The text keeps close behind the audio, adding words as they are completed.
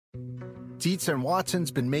Dietz and Watson's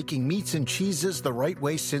been making meats and cheeses the right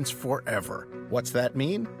way since forever. What's that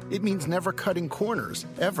mean? It means never cutting corners,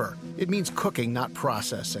 ever. It means cooking, not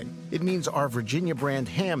processing. It means our Virginia brand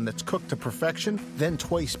ham that's cooked to perfection, then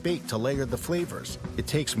twice baked to layer the flavors. It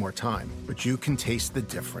takes more time, but you can taste the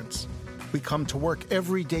difference. We come to work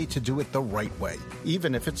every day to do it the right way,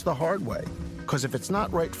 even if it's the hard way. Because if it's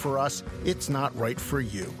not right for us, it's not right for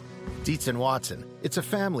you. Dietz and Watson, it's a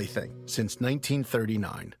family thing since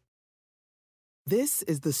 1939. This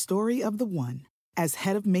is the story of the one. As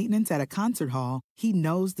head of maintenance at a concert hall, he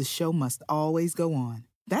knows the show must always go on.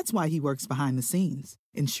 That's why he works behind the scenes,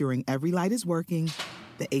 ensuring every light is working,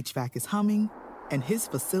 the HVAC is humming, and his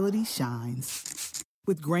facility shines.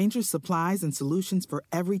 With Grainger's supplies and solutions for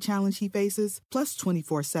every challenge he faces, plus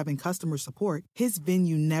 24/7 customer support, his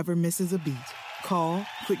venue never misses a beat. Call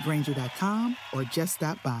quickgrainger.com or just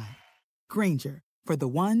stop by. Grainger, for the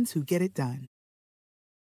ones who get it done.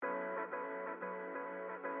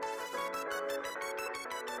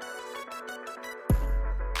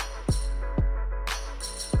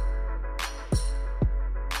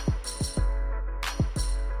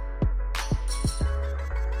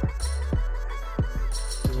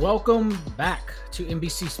 Welcome back to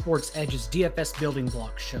NBC Sports Edge's DFS Building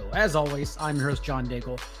Block Show. As always, I'm your host, John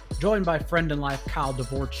Daigle, joined by friend in life, Kyle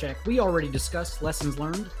Dvorchak. We already discussed lessons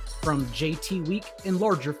learned from JT Week in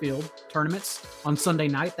larger field tournaments on Sunday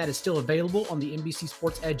night. That is still available on the NBC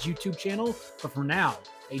Sports Edge YouTube channel. But for now,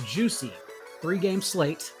 a juicy 3-game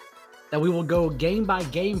slate that we will go game by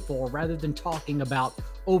game for rather than talking about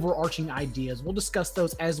overarching ideas. We'll discuss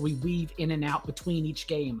those as we weave in and out between each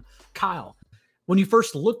game. Kyle, when you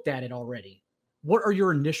first looked at it already, what are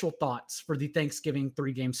your initial thoughts for the Thanksgiving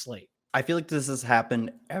 3-game slate? I feel like this has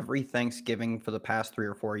happened every Thanksgiving for the past 3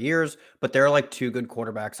 or 4 years, but there are like 2 good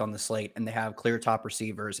quarterbacks on the slate and they have clear top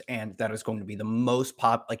receivers, and that is going to be the most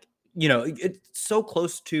it's so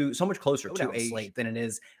much closer to a slate than it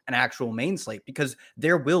is an actual main slate, because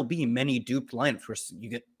there will be many duped lineups where you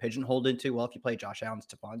get pigeonholed into, well, if you play Josh Allen,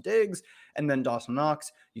 Stephon Diggs, and then Dawson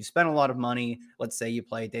Knox, you spend a lot of money. Let's say you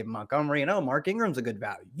play David Montgomery and, Mark Ingram's a good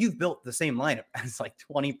value. You've built the same lineup as like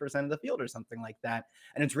 20% of the field or something like that.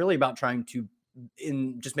 And it's really about trying to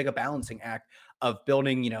just make a balancing act of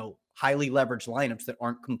building, highly leveraged lineups that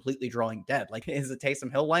aren't completely drawing dead. Like, is the Taysom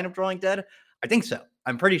Hill lineup drawing dead? I think so.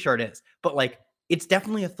 I'm pretty sure it is. But it's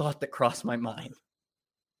definitely a thought that crossed my mind.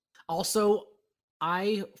 Also,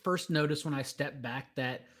 I first noticed when I stepped back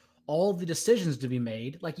that all the decisions to be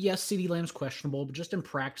made, yes, CeeDee Lamb's questionable, but just in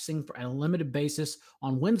practicing on a limited basis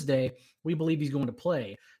on Wednesday, we believe he's going to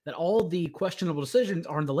play, that all the questionable decisions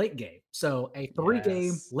are in the late game. So a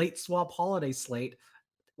 3-game late swap holiday slate,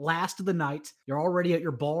 last of the night, you're already at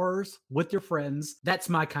your bars with your friends. That's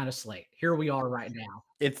my kind of slate. Here we are right now.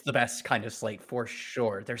 It's the best kind of slate for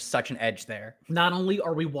sure. There's such an edge there. Not only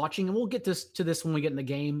are we watching, and we'll get to this when we get in the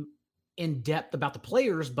game in depth about the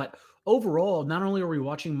players, but overall, not only are we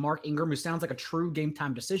watching Mark Ingram, who sounds like a true game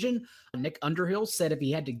time decision. Nick Underhill said if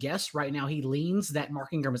he had to guess right now, he leans that Mark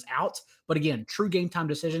Ingram is out. But again, true game time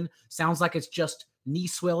decision sounds like it's just knee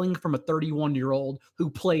swelling from a 31-year-old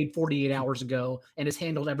who played 48 hours ago and has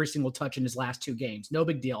handled every single touch in his last 2 games. No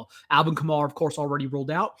big deal. Alvin Kamara, of course, already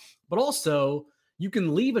ruled out, but also you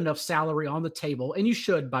can leave enough salary on the table, and you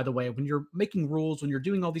should, by the way, when you're making rules, when you're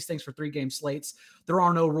doing all these things for 3-game slates, there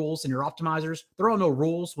are no rules in your optimizers. There are no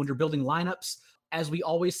rules when you're building lineups. As we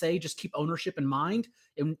always say, just keep ownership in mind,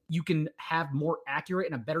 and you can have more accurate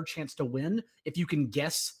and a better chance to win if you can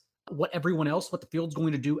guess what the field's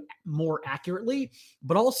going to do more accurately.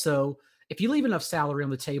 But also, if you leave enough salary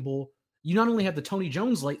on the table, you not only have the Tony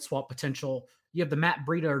Jones late swap potential, you have the Matt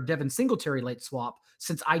Breida or Devin Singletary late swap.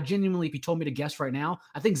 Since I genuinely, if you told me to guess right now,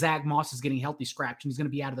 I think Zach Moss is getting healthy scratch and he's going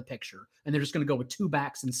to be out of the picture. And they're just going to go with 2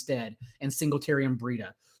 backs instead, and Singletary and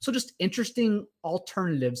Breida. So just interesting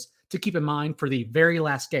alternatives to keep in mind for the very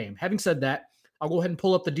last game. Having said that, I'll go ahead and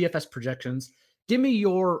pull up the DFS projections. Give me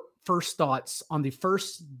your first thoughts on the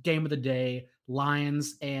first game of the day,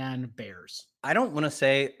 Lions and Bears. I don't want to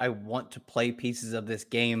say I want to play pieces of this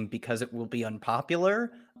game because it will be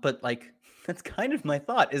unpopular, but that's kind of my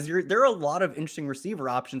thought. There are a lot of interesting receiver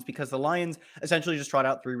options because the Lions essentially just trot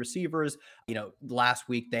out 3 receivers. Last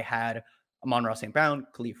week they had Amon-Ra St. Brown,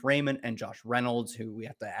 Khalif Raymond, and Josh Reynolds, who we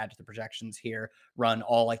have to add to the projections here, run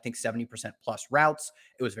all, 70% plus routes.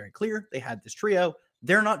 It was very clear they had this trio.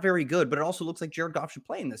 They're not very good, but it also looks like Jared Goff should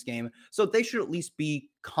play in this game. So they should at least be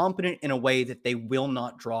competent in a way that they will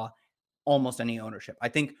not draw almost any ownership. I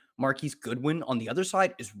think Marquise Goodwin on the other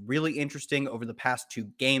side is really interesting over the past 2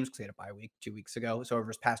 games because he had a bye week 2 weeks ago. So over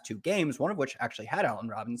his past 2 games, one of which actually had Allen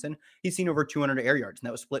Robinson, he's seen over 200 air yards, and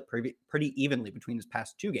that was split pretty evenly between his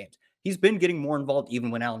past 2 games. He's been getting more involved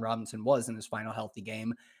even when Allen Robinson was in his final healthy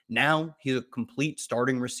game. Now he's a complete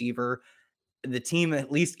starting receiver. The team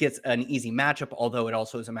at least gets an easy matchup, although it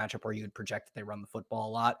also is a matchup where you would project that they run the football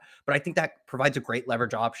a lot. But I think that provides a great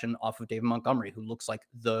leverage option off of David Montgomery, who looks like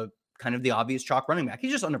the kind of the obvious chalk running back.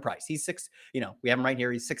 He's just underpriced. He's we have him right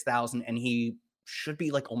here. He's 6,000, and he should be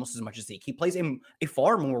like almost as much as Zeke. He plays a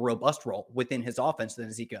far more robust role within his offense than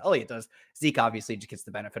Ezekiel Elliott does. Zeke obviously just gets the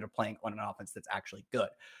benefit of playing on an offense that's actually good.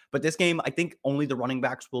 But this game, I think only the running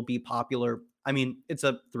backs will be popular. I mean, it's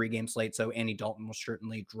a 3-game slate, so Andy Dalton will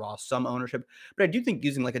certainly draw some ownership. But I do think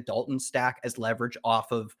using like a Dalton stack as leverage off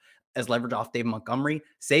David Montgomery,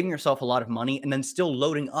 saving yourself a lot of money, and then still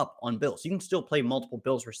loading up on Bills. You can still play multiple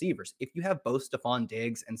Bills receivers. If you have both Stephon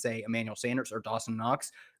Diggs and, say, Emmanuel Sanders or Dawson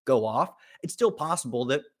Knox go off, it's still possible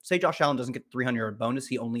that, say, Josh Allen doesn't get 300-yard bonus,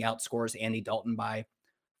 he only outscores Andy Dalton by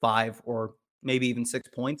 5 or maybe even 6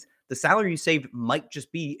 points. The salary you saved might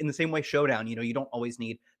just be in the same way showdown. You don't always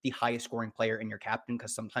need the highest scoring player in your captain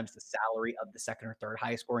because sometimes the salary of the second or third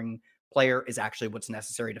highest scoring player is actually what's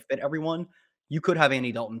necessary to fit everyone. You could have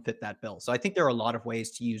Andy Dalton fit that bill. So I think there are a lot of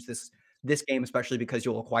ways to use this game, especially because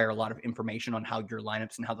you'll acquire a lot of information on how your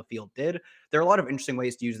lineups and how the field did. There are a lot of interesting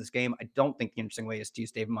ways to use this game. I don't think the interesting way is to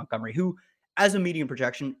use David Montgomery, who, as a medium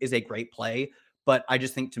projection, is a great play. But I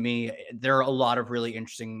just think, to me, there are a lot of really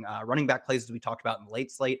interesting running back plays, as we talked about in the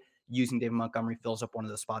late slate. Using David Montgomery fills up one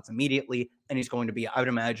of the spots immediately, and he's going to be, I would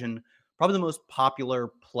imagine, probably the most popular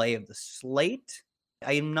play of the slate.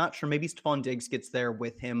 I am not sure. Maybe Stephon Diggs gets there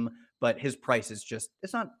with him, but his price is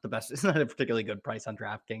it's not the best. It's not a particularly good price on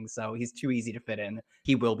DraftKings, so he's too easy to fit in.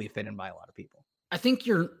 He will be fit in by a lot of people. I think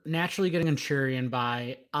you're naturally getting contrarian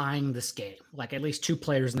by eyeing this game, like at least 2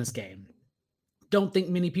 players in this game. Don't think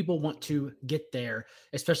many people want to get there,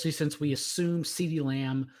 especially since we assume CeeDee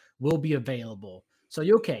Lamb will be available. So,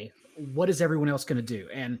 what is everyone else going to do?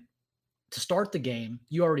 And to start the game,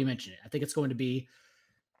 you already mentioned it. I think it's going to be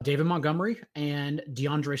David Montgomery and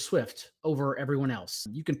DeAndre Swift over everyone else.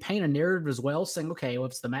 You can paint a narrative as well, saying, okay, well,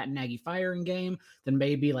 if it's the Matt Nagy firing game, then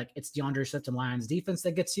maybe like it's DeAndre Swift and Lions defense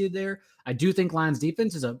that gets you there. I do think Lions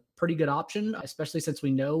defense is a pretty good option, especially since we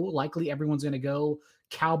know likely everyone's going to go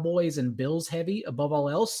Cowboys and Bills heavy above all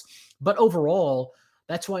else. But overall,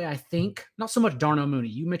 that's why I think not so much Darnell Mooney.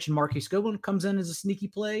 You mentioned Marquise Goodwin comes in as a sneaky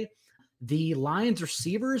play. The Lions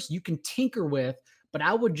receivers you can tinker with, but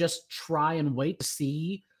I would just try and wait to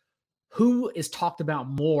see who is talked about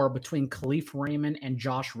more between Khalif Raymond and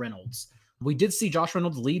Josh Reynolds. We did see Josh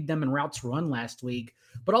Reynolds lead them in routes run last week,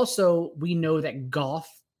 but also we know that Goff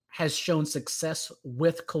has shown success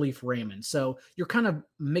with Khalif Raymond. So you're kind of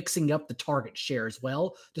mixing up the target share as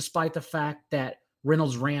well, despite the fact that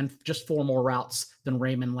Reynolds ran just 4 more routes than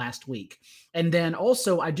Raymond last week. And then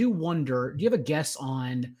also, I do wonder, do you have a guess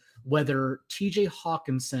on whether TJ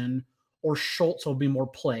Hawkinson or Schultz will be more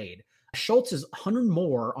played? Schultz is 100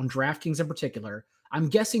 more on DraftKings in particular. I'm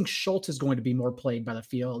guessing Schultz is going to be more played by the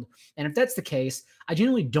field. And if that's the case, I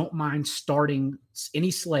generally don't mind starting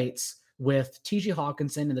any slates with TJ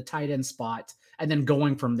Hawkinson in the tight end spot and then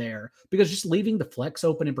going from there, because just leaving the flex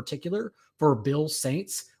open in particular for Bills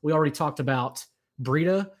Saints, we already talked about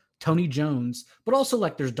Breida, Tony Jones, but also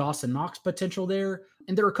like there's Dawson Knox potential there.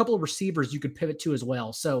 And there are a couple of receivers you could pivot to as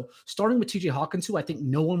well. So starting with TJ Hawkins, who I think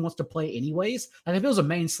no one wants to play anyways. Like if it was a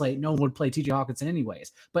main slate, no one would play TJ Hawkinson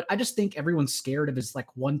anyways. But I just think everyone's scared of his like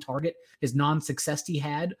one target, his non-success he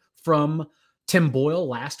had from Tim Boyle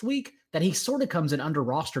last week, that he sort of comes in under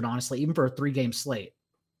rostered, honestly, even for a 3-game slate.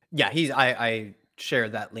 Yeah, I share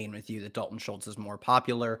that lean with you that Dalton Schultz is more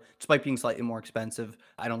popular, despite being slightly more expensive.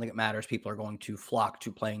 I don't think it matters. People are going to flock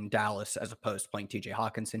to playing Dallas as opposed to playing TJ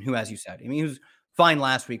Hawkinson, who, as you said, I mean, he was fine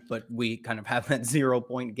last week, but we kind of have that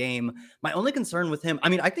 0-point game. My only concern with him, I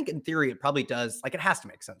mean, I think in theory it probably does, like it has to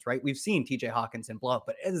make sense, right? We've seen TJ Hawkinson blow up,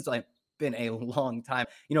 but it's like been a long time,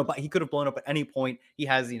 but he could have blown up at any point. He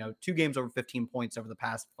has, 2 games over 15 points over the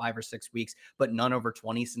past 5 or 6 weeks, but none over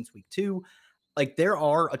 20 since week 2. Like there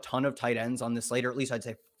are a ton of tight ends on this slate, or at least I'd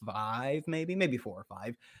say 5, maybe 4 or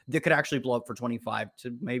 5 that could actually blow up for 25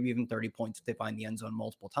 to maybe even 30 points if they find the end zone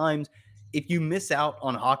multiple times. If you miss out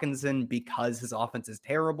on Hawkinson because his offense is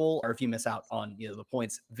terrible, or if you miss out on the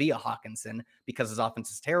points via Hawkinson because his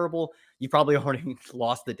offense is terrible, you probably already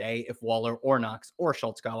lost the day if Waller or Knox or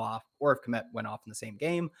Schultz go off, or if Kmet went off in the same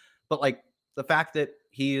game. But like the fact that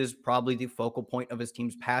he is probably the focal point of his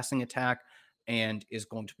team's passing attack and is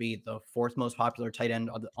going to be the 4th most popular tight end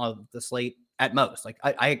of the slate at most. Like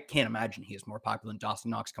I can't imagine he is more popular than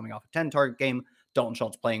Dawson Knox coming off a 10 target game. Dalton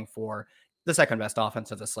Schultz playing for the second best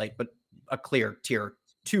offense of the slate, but a clear tier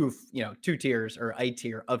two, two tiers or a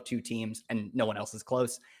tier of two teams, and no one else is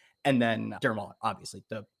close. And then Darren Waller, obviously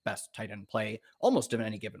the best tight end play almost of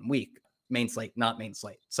any given week. Main slate, not main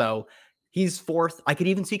slate. So he's fourth. I could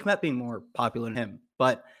even see Kmet being more popular than him,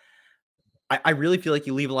 but I really feel like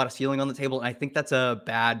you leave a lot of ceiling on the table, and I think that's a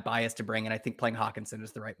bad bias to bring, and I think playing Hawkinson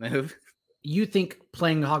is the right move. You think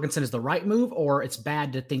playing Hawkinson is the right move, or it's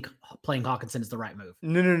bad to think playing Hawkinson is the right move?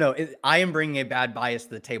 No. I am bringing a bad bias to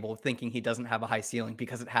the table, thinking he doesn't have a high ceiling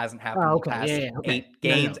because it hasn't happened in the past 8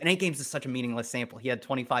 games. And 8 games is such a meaningless sample. He had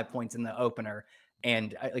 25 points in the opener,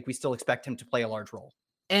 and we still expect him to play a large role.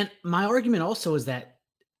 And my argument also is that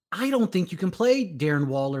I don't think you can play Darren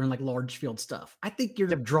Waller in like large field stuff. I think you're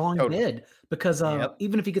drawing dead because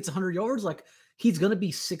even if he gets 100 yards, like he's going to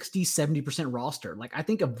be 60, 70% roster. Like I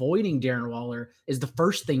think avoiding Darren Waller is the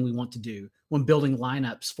first thing we want to do when building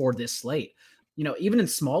lineups for this slate. Even in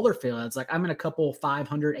smaller fields, like I'm in a couple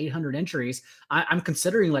 500, 800 entries. I'm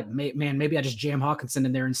considering like, maybe I just jam Hawkinson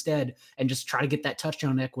in there instead and just try to get that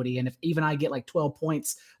touchdown equity. And if even I get like 12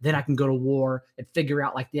 points, then I can go to war and figure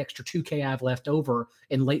out like the extra 2K I've left over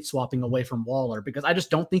in late swapping away from Waller, because I just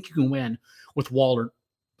don't think you can win with Waller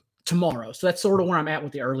tomorrow. So that's sort of where I'm at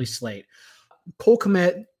with the early slate. Cole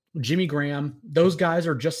Kmet, Jimmy Graham, those guys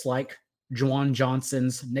are just like Juwan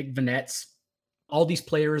Johnson's, Nick Vanette's, all these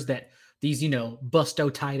players that these,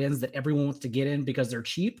 busto tight ends that everyone wants to get in because they're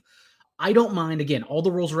cheap. I don't mind. Again, all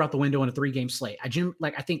the rules are out the window in a 3-game slate.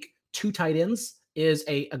 I think 2 tight ends is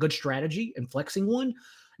a good strategy and flexing one.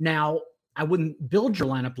 Now, I wouldn't build your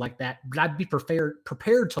lineup like that, but I'd be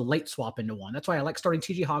prepared to late swap into one. That's why I like starting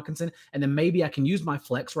TJ Hawkinson, and then maybe I can use my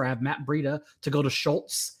flex where I have Matt Breida to go to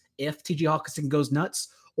Schultz if TJ Hawkinson goes nuts,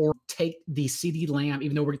 or take the CD Lamb,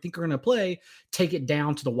 even though we think we're going to play, take it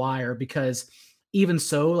down to the wire, because even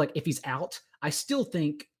so, like if he's out, I still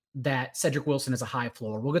think that Cedric Wilson is a high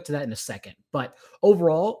floor. We'll get to that in a second. But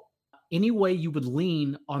overall, any way you would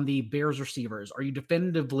lean on the Bears receivers, are you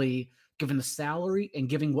definitively, given the salary and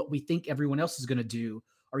giving what we think everyone else is going to do,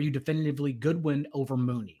 are you definitively Goodwin over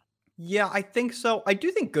Mooney? Yeah, I think so. I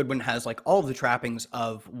do think Goodwin has like all of the trappings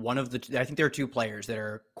of one of the, I think there are 2 players that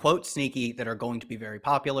are quote sneaky that are going to be very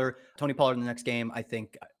popular. Tony Pollard in the next game. I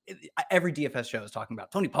think every DFS show is talking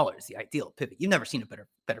about Tony Pollard is the ideal pivot. You've never seen a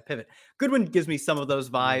better pivot. Goodwin gives me some of those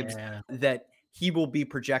vibes that he will be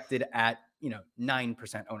projected at,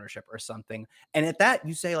 9% ownership or something. And at that,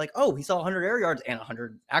 you say like, oh, he saw 100 air yards and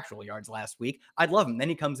 100 actual yards last week. I'd love him. Then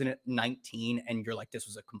he comes in at 19 and you're like, this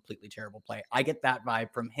was a completely terrible play. I get that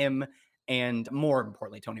vibe from him. And more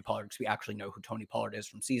importantly, Tony Pollard, because we actually know who Tony Pollard is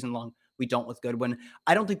from season long. We don't with Goodwin.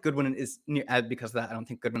 I don't think Goodwin is, because of that, I don't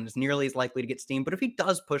think Goodwin is nearly as likely to get steam. But if he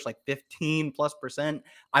does push like 15+%,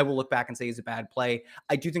 I will look back and say he's a bad play.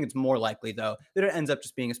 I do think it's more likely, though, that it ends up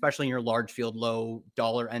just being, especially in your large field, low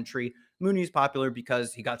dollar entry, Mooney's popular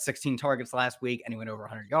because he got 16 targets last week and he went over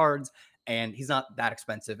 100 yards. And he's not that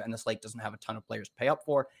expensive, and the slate doesn't have a ton of players to pay up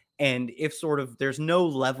for. And if sort of there's no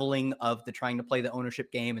leveling of the trying to play the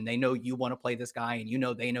ownership game, and they know you want to play this guy, and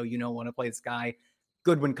they know you don't want to play this guy,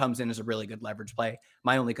 Goodwin comes in as a really good leverage play.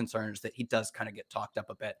 My only concern is that he does kind of get talked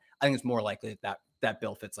up a bit. I think it's more likely that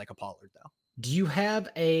bill fits like a Pollard, though. Do you have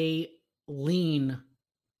a lean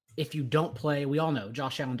if you don't play? We all know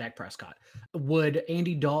Josh Allen, Dak Prescott. Would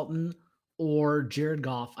Andy Dalton or Jared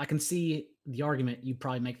Goff? I can see the argument you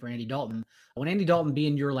probably make for Andy Dalton. Would Andy Dalton be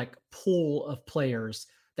in your like pool of players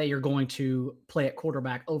that you're going to play at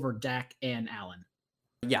quarterback over Dak and Allen?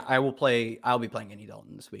 Yeah, I'll be playing Andy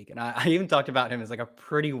Dalton this week. And I even talked about him as like a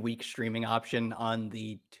pretty weak streaming option on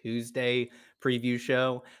the Tuesday preview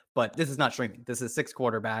show, but this is not streaming. This is 6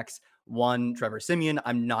 quarterbacks. 1, Trevor Siemian.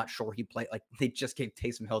 I'm not sure he played, like they just gave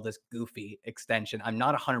Taysom Hill this goofy extension. I'm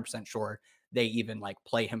not 100% sure they even like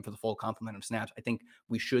play him for the full complement of snaps. I think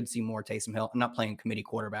we should see more Taysom Hill. I'm not playing committee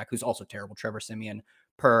quarterback, who's also terrible, Trevor Siemian,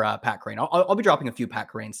 per Pat Crane. I'll be dropping a few Pat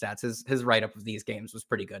Crane stats. His write-up of these games was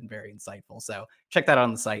pretty good and very insightful. So check that out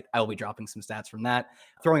on the site. I will be dropping some stats from that.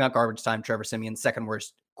 Throwing out garbage time, Trevor Siemian, 2nd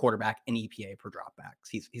worst quarterback in EPA per dropbacks.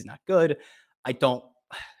 He's not good.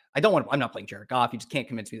 I'm not playing Jared Goff. You just can't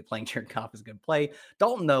convince me that playing Jared Goff is a good play.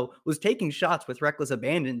 Dalton, though, was taking shots with reckless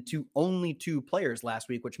abandon to only 2 players last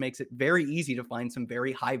week, which makes it very easy to find some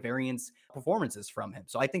very high variance performances from him.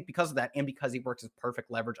 So I think because of that, and because he works as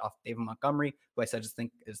perfect leverage off David Montgomery, who I just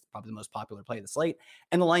think is probably the most popular play of the slate,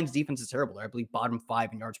 and the Lions defense is terrible. I believe bottom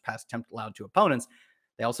 5 in yards pass attempt allowed to opponents.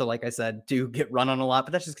 They also, like I said, do get run on a lot,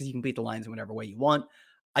 but that's just because you can beat the Lions in whatever way you want.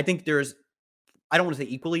 I think I don't want to say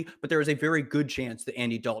equally, but there is a very good chance that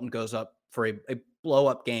Andy Dalton goes up for a blow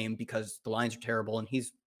up game because the Lions are terrible and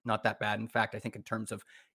he's not that bad. In fact, I think in terms of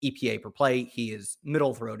EPA per play, he is middle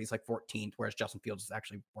of the road. He's like 14th, whereas Justin Fields is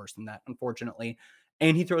actually worse than that, unfortunately.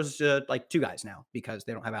 And he throws like two guys now because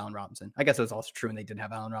they don't have Allen Robinson. I guess it was also true, and they did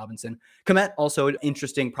have Allen Robinson. Kmet, also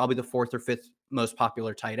interesting, probably the 4th or 5th most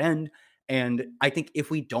popular tight end. And I think if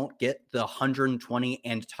we don't get the 120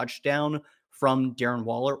 and touchdown from Darren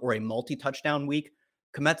Waller or a multi-touchdown week,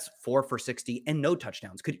 Kmet's 4 for 60 and no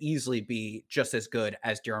touchdowns could easily be just as good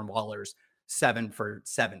as Darren Waller's 7 for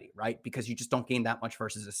 70, right? Because you just don't gain that much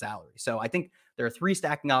versus a salary. So I think there are 3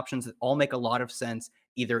 stacking options that all make a lot of sense,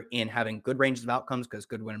 either in having good ranges of outcomes because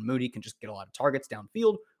Goodwin and Moody can just get a lot of targets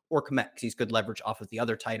downfield, or Kmet because he's good leverage off of the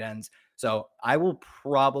other tight ends. So I will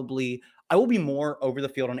be more over the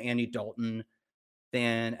field on Andy Dalton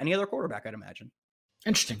than any other quarterback, I'd imagine.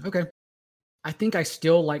 Interesting. Okay. I think I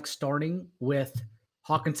still like starting with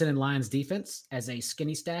Hawkinson and Lions defense as a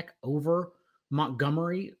skinny stack over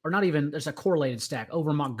Montgomery, or not even, there's a correlated stack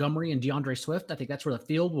over Montgomery and DeAndre Swift. I think that's where the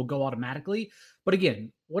field will go automatically. But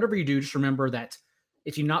again, whatever you do, just remember that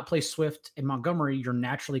if you not play Swift and Montgomery, you're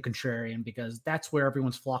naturally contrarian because that's where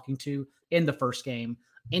everyone's flocking to in the first game.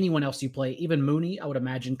 Anyone else you play, even Mooney, I would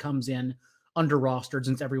imagine, comes in under rostered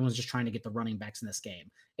since everyone's just trying to get the running backs in this game.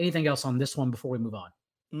 Anything else on this one before we move on?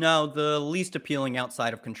 No, the least appealing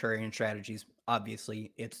outside of contrarian strategies,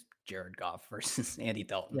 obviously, it's Jared Goff versus Andy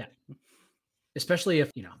Dalton. Yeah. Especially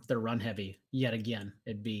if, they're run heavy yet again,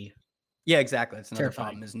 it'd be. Yeah, exactly. That's another terrifying.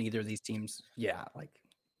 problem is neither of these teams. Yeah. Like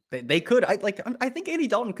they could, I think Andy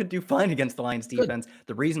Dalton could do fine against the Lions defense. Good.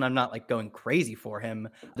 The reason I'm not like going crazy for him,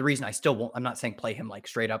 the reason I still won't, I'm not saying play him like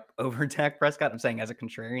straight up over Dak Prescott. I'm saying as a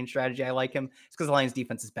contrarian strategy, I like him. It's because the Lions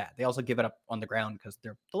defense is bad. They also give it up on the ground because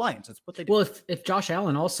they're the Lions. That's what they do. Well, if Josh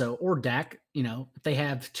Allen also, or Dak, if they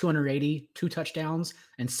have 280, 2 touchdowns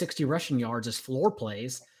and 60 rushing yards as floor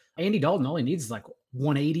plays, Andy Dalton, all he needs is like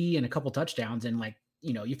 180 and a couple touchdowns. And like,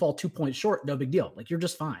 you fall 2 points short, no big deal. Like you're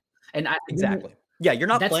just fine. And exactly. Yeah, you're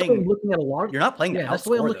not that's playing. The way I'm looking at a lot. You're not playing. Yeah, that's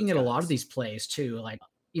the way I'm looking at a lot of these plays too. Like,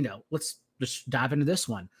 let's just dive into this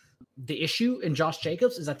one. The issue in Josh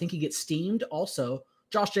Jacobs is I think he gets steamed. Also,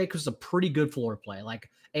 Josh Jacobs is a pretty good floor play.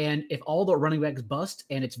 And if all the running backs bust,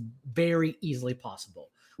 and it's very easily possible,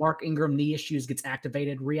 Mark Ingram knee issues gets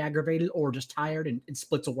activated, re-aggravated, or just tired and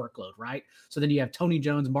splits a workload, right? So then you have Tony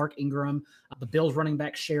Jones, Mark Ingram, the Bills running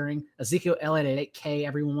back sharing, Ezekiel Elliott at 8K,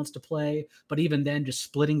 everyone wants to play, but even then just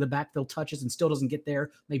splitting the backfield touches and still doesn't get there,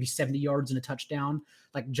 maybe 70 yards and a touchdown.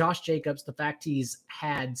 Like Josh Jacobs, the fact he's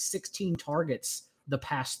had 16 targets the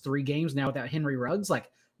past 3 games now without Henry Ruggs, like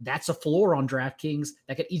that's a floor on DraftKings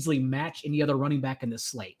that could easily match any other running back in this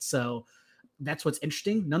slate. So that's what's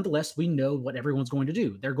interesting. Nonetheless, we know what everyone's going to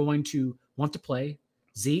do. They're going to want to play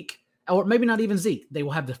Zeke, or maybe not even Zeke. They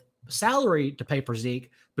will have the salary to pay for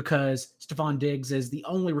Zeke because Stephon Diggs is the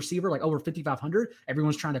only receiver, like over 5,500,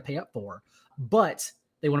 everyone's trying to pay up for. But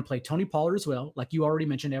they want to play Tony Pollard as well. Like you already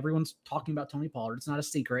mentioned, everyone's talking about Tony Pollard. It's not a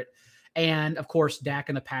secret. And of course, Dak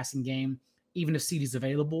in the passing game, even if CeeDee's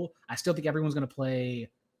available, I still think everyone's going to play.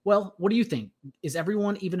 Well, what do you think? Is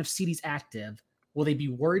everyone, even if CeeDee's active, will they be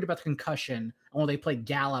worried about the concussion, and will they play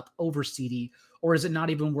Gallup over CeeDee, or is it not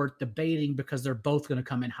even worth debating because they're both going to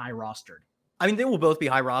come in high rostered? I mean, they will both be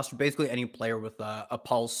high rostered. Basically, any player with a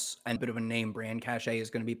pulse and a bit of a name brand cachet is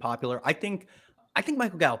going to be popular. I think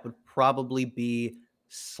Michael Gallup would probably be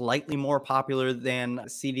slightly more popular than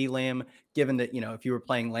CeeDee Lamb, given that, if you were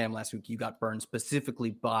playing Lamb last week, you got burned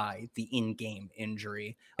specifically by the in-game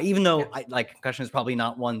injury. Even though concussion is probably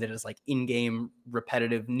not one that is like in-game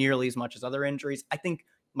repetitive nearly as much as other injuries, I think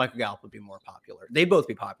Michael Gallup would be more popular. They'd both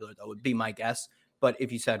be popular, though, would be my guess. But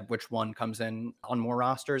if you said which one comes in on more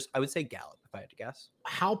rosters, I would say Gallup, if I had to guess.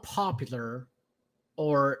 How popular,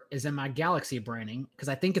 or is it my Galaxy branding? Because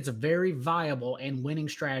I think it's a very viable and winning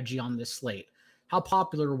strategy on this slate. How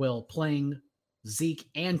popular will playing Zeke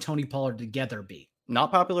and Tony Pollard together be?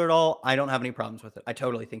 Not popular at all. I don't have any problems with it. I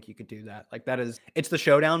totally think you could do that. Like it's the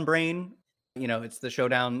showdown brain. It's the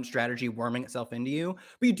showdown strategy worming itself into you.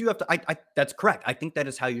 But you do have to, that's correct. I think that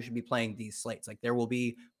is how you should be playing these slates. Like there will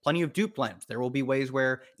be plenty of dupe lines. There will be ways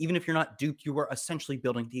where even if you're not duped, you are essentially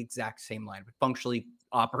building the exact same line, but functionally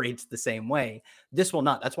operates the same way. This will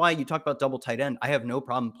not. That's why you talk about double tight end. I have no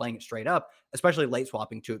problem playing it straight up, especially late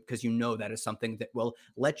swapping to it, because that is something that will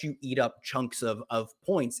let you eat up chunks of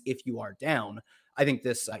points if you are down. I think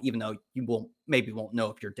this, even though you won't know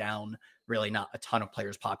if you're down, really not a ton of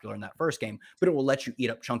players popular in that first game, but it will let you eat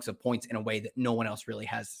up chunks of points in a way that no one else really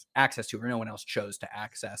has access to, or no one else chose to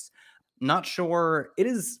access. Not sure. It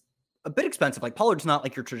is a bit expensive. Like Pollard's not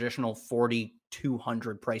like your traditional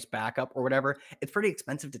 4,200 price backup or whatever. It's pretty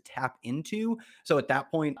expensive to tap into. So at that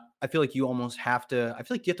point, I feel like you almost have to, I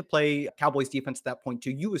feel like you have to play Cowboys defense at that point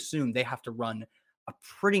too. You assume they have to run a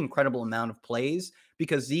pretty incredible amount of plays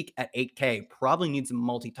because Zeke at 8K probably needs a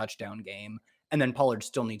multi-touchdown game. And then Pollard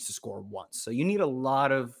still needs to score once. So you need a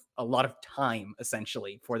lot of time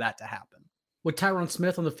essentially for that to happen. With Tyron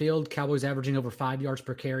Smith on the field, Cowboys averaging over 5 yards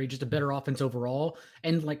per carry, just a better offense overall.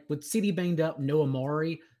 And like with CD banged up, no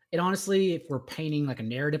Amari. And honestly, if we're painting like a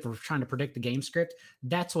narrative, or we're trying to predict the game script,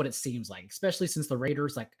 that's what it seems like, especially since the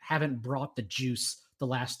Raiders like haven't brought the juice the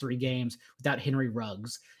last 3 games without Henry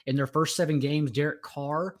Ruggs. In their first 7 games, Derek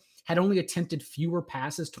Carr had only attempted fewer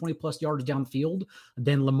passes, 20 plus yards downfield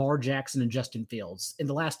than Lamar Jackson and Justin Fields. In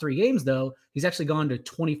the last 3 games, though, he's actually gone to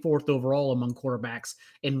 24th overall among quarterbacks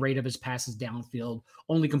in rate of his passes downfield,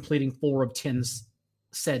 only completing 4 of 10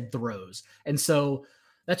 said throws. And so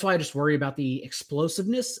that's why I just worry about the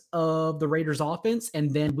explosiveness of the Raiders offense.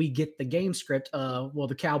 And then we get the game script of, well,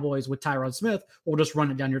 the Cowboys with Tyron Smith will just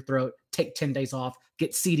run it down your throat, take 10 days off,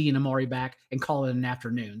 get CD and Amari back, and call it an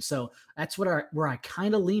afternoon. So that's where I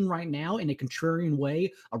kind of lean right now in a contrarian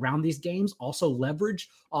way around these games. Also leverage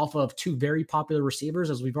off of 2 very popular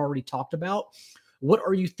receivers, as we've already talked about. What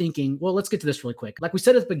are you thinking? Well, let's get to this really quick. Like we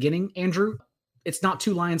said at the beginning, Andrew, it's not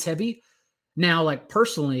too Lions heavy. Now, like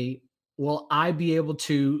personally, will I be able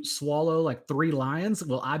to swallow like 3 Lions?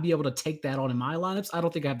 Will I be able to take that on in my lineups? I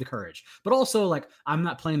don't think I have the courage. But also, like, I'm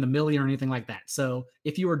not playing the millie or anything like that. So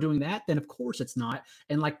if you are doing that, then of course it's not.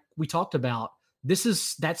 And like we talked about,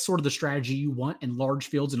 that's sort of the strategy you want in large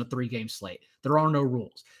fields in a 3-game slate. There are no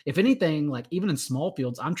rules. If anything, like even in small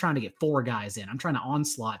fields, I'm trying to get 4 guys in. I'm trying to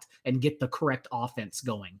onslaught and get the correct offense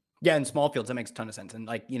going. Yeah, in small fields, that makes a ton of sense. And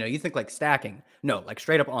like, you think like stacking. No, like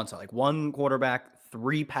straight up onslaught, like 1 quarterback,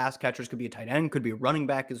 3 pass catchers, could be a tight end, could be a running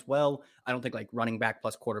back as well. I don't think like running back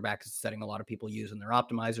plus quarterback is setting a lot of people use in their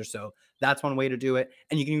optimizer. So that's one way to do it.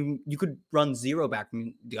 And you could run 0 back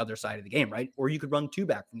from the other side of the game, right? Or you could run 2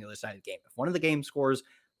 back from the other side of the game. If one of the game scores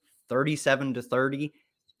 37-30,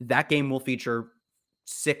 that game will feature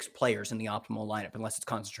 6 players in the optimal lineup, unless it's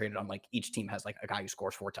concentrated on like each team has like a guy who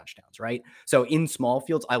scores 4 touchdowns, right? So in small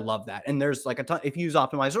fields, I love that. And there's like a ton, if you use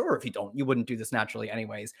optimizer, or if you don't, you wouldn't do this naturally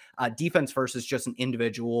anyways. Defense versus just an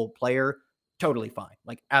individual player, totally fine.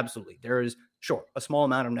 Like absolutely. There is sure a small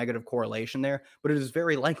amount of negative correlation there, but it is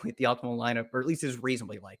very likely at the optimal lineup, or at least is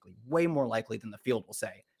reasonably likely, way more likely than the field will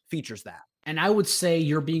say, features that. And I would say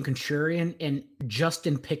you're being contrarian in just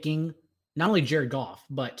in picking not only Jared Goff,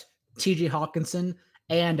 but TJ Hawkinson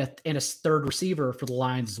and a 3rd receiver for the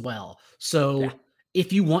Lions as well. So yeah.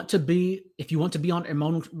 if you want to be on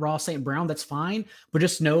Amon-Ra St. Brown, that's fine. But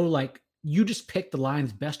just know, like, you just pick the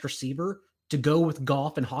Lions' best receiver to go with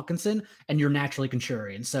Goff and Hawkinson, and you're naturally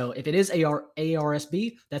contrarian. So if it is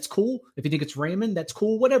ARSB, that's cool. If you think it's Raymond, that's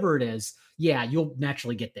cool. Whatever it is, yeah, you'll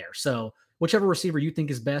naturally get there. So whichever receiver you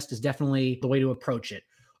think is best is definitely the way to approach it.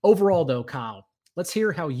 Overall, though, Kyle, let's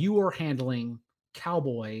hear how you are handling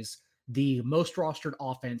Cowboys, the most rostered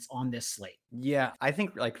offense on this slate. Yeah, I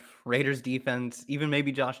think like Raiders defense, even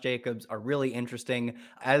maybe Josh Jacobs, are really interesting.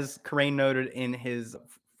 As Karain noted in his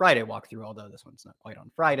Friday walkthrough, although this one's not quite on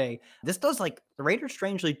Friday, this does like the Raiders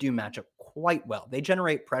strangely do match up quite well. They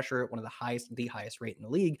generate pressure at one of the highest rate in the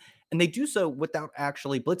league, and they do so without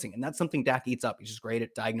actually blitzing. And that's something Dak eats up. He's just great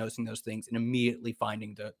at diagnosing those things and immediately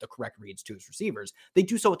finding the correct reads to his receivers. They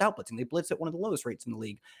do so without blitzing. They blitz at one of the lowest rates in the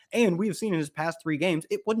league. And we've seen in his past 3 games,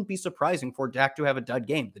 it wouldn't be surprising for Dak to have a dud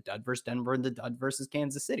game, the dud versus Denver and the dud versus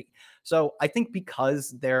Kansas City. So I think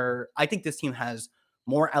I think this team has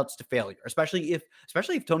more outs to failure, especially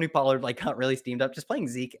if Tony Pollard like got really steamed up. Just playing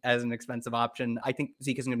Zeke as an expensive option, I think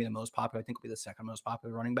Zeke isn't going to be the most popular. I think he'll be the 2nd most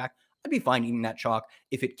popular running back. I'd be fine eating that chalk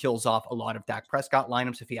if it kills off a lot of Dak Prescott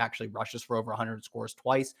lineups, if he actually rushes for over 100, scores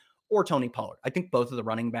twice, or Tony Pollard. I think both of the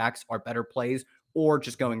running backs are better plays, or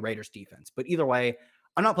just going Raiders defense. But either way,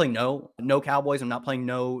 I'm not playing no Cowboys. I'm not playing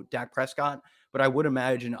no Dak Prescott, but I would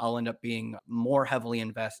imagine I'll end up being more heavily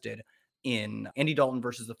invested in Andy Dalton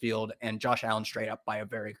versus the field and Josh Allen straight up by a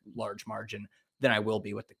very large margin than I will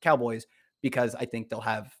be with the Cowboys, because I think they'll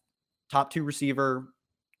have top 2 receiver,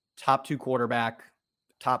 top 2 quarterback,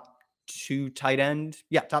 top 2 tight end.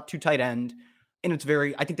 Yeah, top 2 tight end. And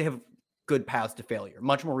I think they have good paths to failure,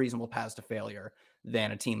 much more reasonable paths to failure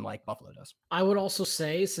than a team like Buffalo does. I would also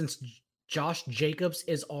say, since Josh Jacobs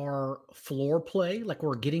is our floor play, like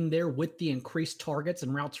we're getting there with the increased targets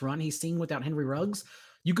and routes run he's seen without Henry Ruggs,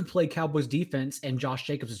 you could play Cowboys defense and Josh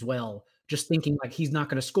Jacobs as well, just thinking like he's not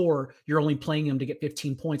going to score. You're only playing him to get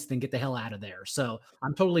 15 points, then get the hell out of there. So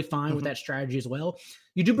I'm totally fine with that strategy as well.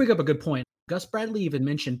 You do bring up a good point. Gus Bradley even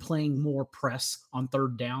mentioned playing more press on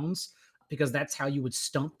third downs because that's how you would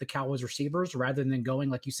stump the Cowboys receivers rather than going,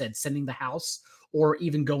 like you said, sending the house or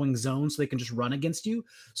even going zone so they can just run against you.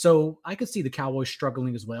 So I could see the Cowboys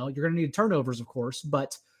struggling as well. You're going to need turnovers, of course,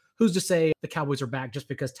 but who's to say the Cowboys are back just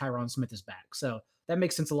because Tyron Smith is back? So that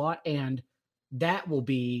makes sense a lot. And that will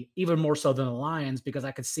be even more so than the Lions because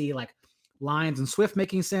I could see like Lions and Swift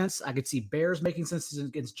making sense. I could see Bears making sense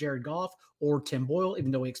against Jared Goff or Tim Boyle, even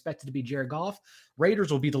though we expect it to be Jared Goff. Raiders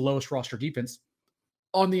will be the lowest roster defense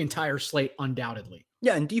on the entire slate, undoubtedly.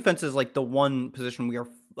 Yeah, and defense is like the one position we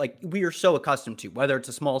are so accustomed to, whether it's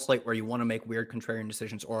a small slate where you want to make weird contrarian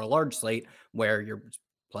decisions or a large slate where you're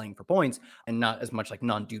playing for points and not as much like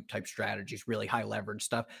non-dupe type strategies, really high leverage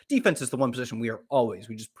stuff. Defense is the one position we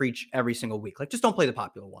just preach every single week. Like, just don't play the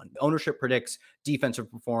popular one. Ownership predicts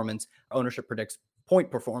defensive performance. Ownership predicts point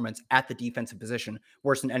performance at the defensive position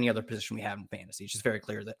worse than any other position we have in fantasy. It's just very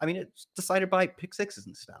clear that, I mean, it's decided by pick sixes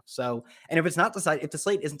and stuff. So, and if it's not decided, if the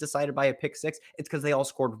slate isn't decided by a pick six, it's because they all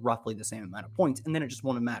scored roughly the same amount of points. And then it just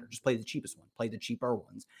won't matter. Just play the cheapest one, play the cheaper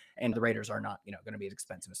ones. And the Raiders are not, going to be as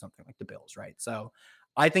expensive as something like the Bills, right? So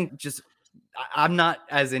I think I'm not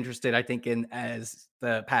as interested, I think, in as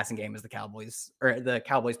the passing game as the Cowboys, or the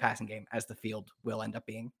Cowboys passing game as the field will end up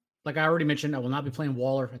being. Like I already mentioned, I will not be playing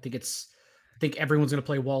Waller. I think everyone's going to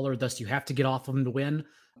play Waller, thus you have to get off of him to win.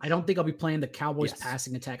 I don't think I'll be playing the Cowboys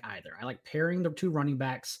passing attack either. I like pairing the two running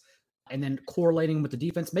backs and then correlating with the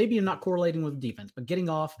defense. Maybe you're not correlating with the defense, but getting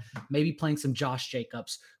off, maybe playing some Josh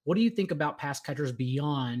Jacobs. What do you think about pass catchers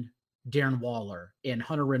beyond Darren Waller in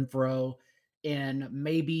Hunter Renfrow and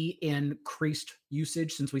maybe increased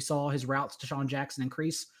usage since we saw his routes to Deshaun Jackson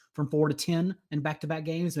increase from 4 to 10 in back-to-back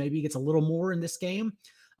games? Maybe he gets a little more in this game.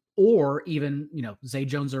 Or even, Zay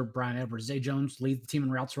Jones or Brian Edwards. Zay Jones leads the team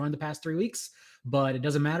in routes run the past 3 weeks, but it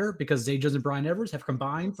doesn't matter because Zay Jones and Brian Edwards have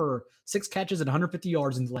combined for 6 catches and 150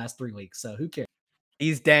 yards in the last 3 weeks. So who cares?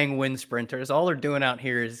 These dang wind sprinters, all they're doing out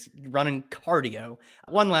here is running cardio.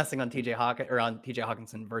 One last thing on TJ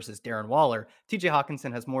Hawkinson versus Darren Waller. TJ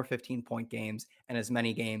Hawkinson has more 15-point games and as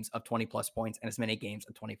many games of 20-plus points and as many games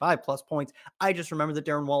of 25-plus points. I just remember that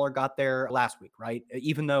Darren Waller got there last week, right?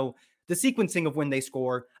 Even though the sequencing of when they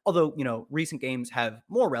score, although, recent games have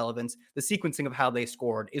more relevance, the sequencing of how they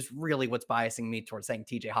scored is really what's biasing me towards saying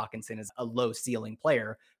TJ Hawkinson is a low ceiling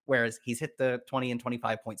player, whereas he's hit the 20 and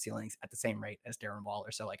 25 point ceilings at the same rate as Darren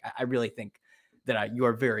Waller. So I really think that you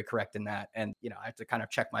are very correct in that. And, I have to kind of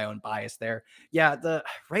check my own bias there. Yeah, the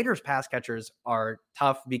Raiders pass catchers are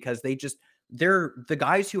tough because they're the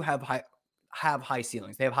guys who have high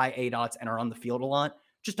ceilings. They have high ADOTs and are on the field a lot,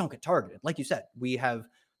 just don't get targeted. Like you said, we have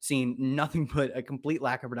seen nothing but a complete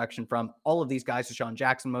lack of production from all of these guys. Deshaun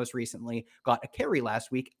Jackson most recently got a carry last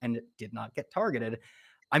week and did not get targeted.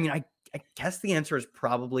 I mean, I guess the answer is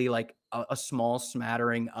probably like a small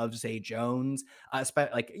smattering of Zay Jones.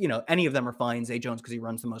 Any of them are fine. Zay Jones, because he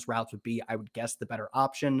runs the most routes, would be, I would guess, the better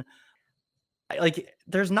option.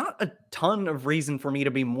 There's not a ton of reason for me to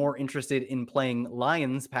be more interested in playing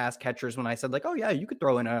Lions pass catchers when I said like, oh yeah, you could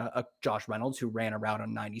throw in a Josh Reynolds who ran a route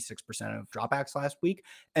on 96% of dropbacks last week,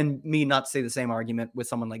 and me not say the same argument with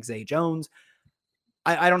someone like Zay Jones.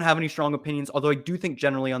 I don't have any strong opinions, although I do think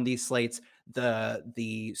generally on these slates,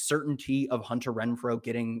 the certainty of Hunter Renfrow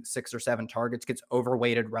getting 6 or 7 targets gets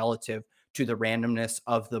overweighted relative to the randomness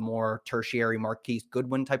of the more tertiary Marquise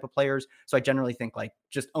Goodwin type of players. So I generally think like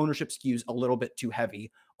just ownership skews a little bit too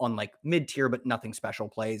heavy on like mid-tier, but nothing special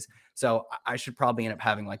plays. So I should probably end up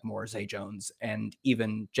having like more Zay Jones and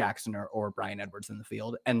even Jackson or Brian Edwards in the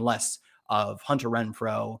field and less of Hunter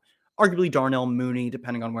Renfrow, arguably Darnell Mooney,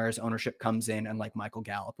 depending on where his ownership comes in, and like Michael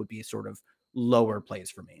Gallup would be sort of lower plays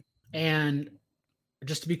for me. And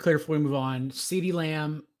just to be clear before we move on, CeeDee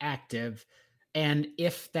Lamb active. And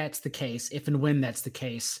if that's the case, if and when that's the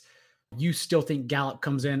case, you still think Gallup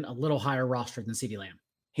comes in a little higher roster than CeeDee Lamb?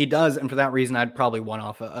 He does, and for that reason, I'd probably one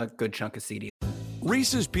off a good chunk of CeeDee.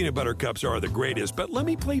 Reese's Peanut Butter Cups are the greatest, but let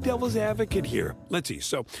me play devil's advocate here. Let's see.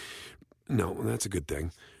 So, no, that's a good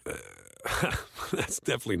thing. That's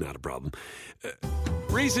definitely not a problem.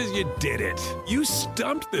 Reese's, you did it. You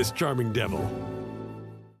stumped this charming devil.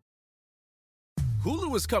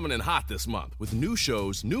 Hulu is coming in hot this month with new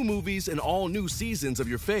shows, new movies, and all new seasons of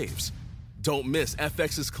your faves. Don't miss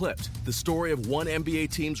FX's Clipped, the story of one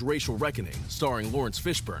NBA team's racial reckoning, starring Lawrence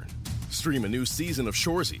Fishburne. Stream a new season of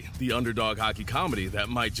Shoresy, the underdog hockey comedy that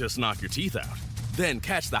might just knock your teeth out. Then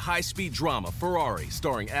catch the high-speed drama Ferrari,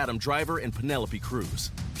 starring Adam Driver and Penelope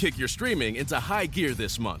Cruz. Kick your streaming into high gear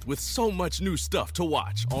this month with so much new stuff to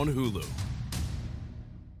watch on Hulu.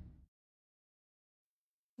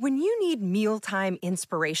 When you need mealtime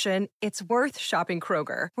inspiration, it's worth shopping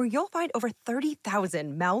Kroger, where you'll find over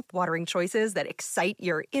 30,000 mouth-watering choices that excite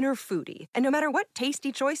your inner foodie. And no matter what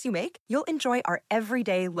tasty choice you make, you'll enjoy our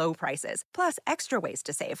everyday low prices, plus extra ways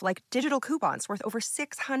to save, like digital coupons worth over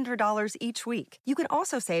 $600 each week. You can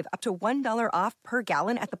also save up to $1 off per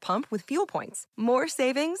gallon at the pump with fuel points. More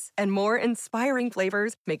savings and more inspiring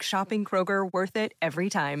flavors make shopping Kroger worth it every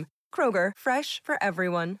time. Kroger, fresh for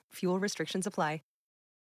everyone. Fuel restrictions apply.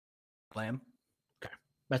 Lamb. Okay.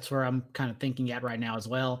 That's where I'm kind of thinking at right now as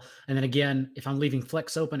well. And then again, if I'm leaving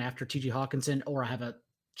flex open after TJ Hawkinson, or I have a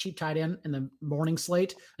cheap tight end in the morning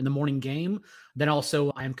slate, in the morning game, then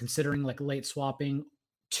also I am considering like late swapping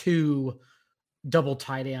to double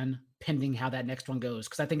tight end, pending how that next one goes.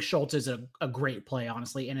 Because I think Schultz is a great play,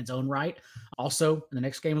 honestly, in its own right. Also, in the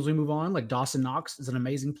next game as we move on, like Dawson Knox is an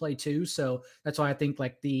amazing play too. So that's why I think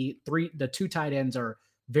like the two tight ends are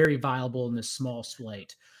very viable in this small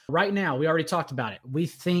slate. Right now, we already talked about it. We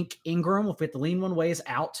think Ingram, if the lean one way, is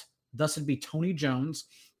out. Thus, it'd be Tony Jones.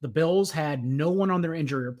 The Bills had no one on their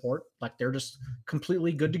injury report. Like, they're just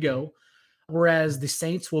completely good to go. Whereas the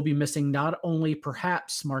Saints will be missing not only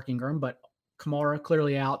perhaps Mark Ingram, but Kamara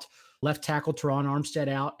clearly out. Left tackle Teron Armstead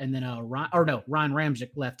out. And then Ryan Ramczyk,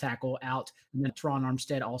 left tackle, out. And then Teron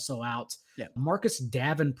Armstead also out. Yeah. Marcus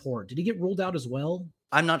Davenport, did he get ruled out as well?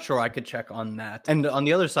 I'm not sure. I could check on that. And on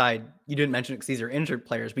the other side, you didn't mention it because these are injured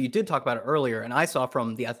players, but you did talk about it earlier. And I saw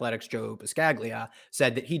from the Athletics, Joe Biscaglia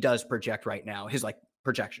said that he does project right now. His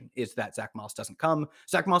projection is that Zach Moss doesn't come.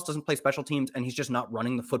 Zach Moss doesn't play special teams, and he's just not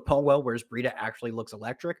running the football well, whereas Breida actually looks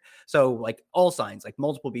electric. So like all signs, like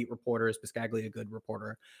multiple beat reporters, Biscaglia, a good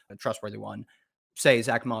reporter, a trustworthy one, say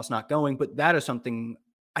Zach Moss not going. But that is something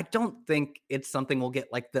I don't think it's something we'll get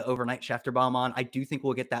like the overnight Schefter bomb on. I do think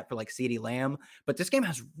we'll get that for like CeeDee Lamb, but this game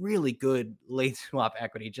has really good late swap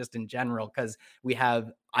equity just in general because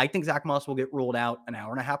I think Zach Moss will get ruled out an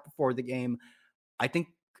hour and a half before the game. I think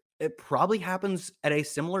it probably happens at a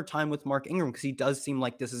similar time with Mark Ingram because he does seem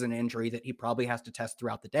like this is an injury that he probably has to test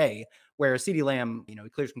throughout the day, whereas CeeDee Lamb, he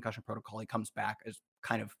clears concussion protocol, he comes back as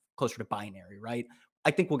kind of closer to binary, right?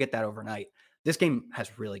 I think we'll get that overnight. This game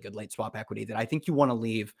has really good late swap equity that I think you want to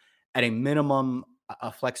leave at a minimum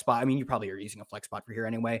a flex spot. I mean, you probably are using a flex spot for here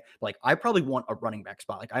anyway. Like I probably want a running back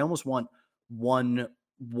spot. Like I almost want one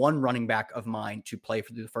running back of mine to play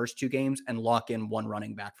for the first two games and lock in one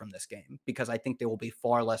running back from this game because I think they will be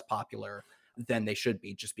far less popular than they should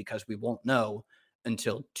be just because we won't know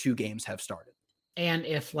until two games have started. And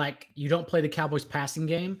if like you don't play the Cowboys passing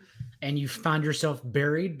game and you find yourself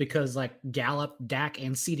buried because like Gallup, Dak,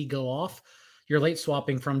 and CeeDee go off, you're late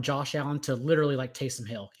swapping from Josh Allen to literally like Taysom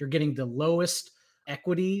Hill. You're getting the lowest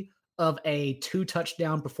equity of a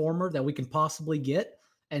 2-touchdown performer that we can possibly get.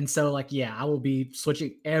 And so like, yeah, I will be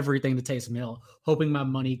switching everything to Taysom Hill, hoping my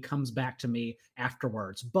money comes back to me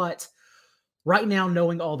afterwards. But right now,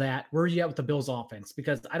 knowing all that, where are you at with the Bills offense?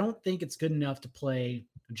 Because I don't think it's good enough to play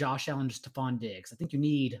Josh Allen and Stephon Diggs. I think you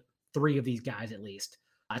need three of these guys at least.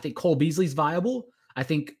 I think Cole Beasley's viable. I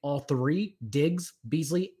think all three, Diggs,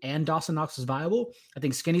 Beasley, and Dawson Knox is viable. I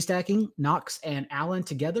think skinny stacking Knox and Allen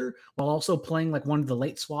together while also playing like one of the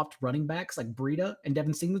late swapped running backs like Breida and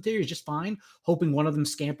Devin Singletary is just fine, hoping one of them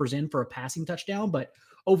scampers in for a passing touchdown. But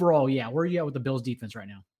overall, yeah, where are you at with the Bills defense right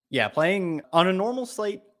now? Yeah, playing on a normal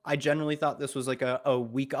slate, I generally thought this was like a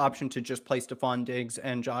weak option to just play Stephon Diggs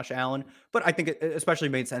and Josh Allen. But I think it especially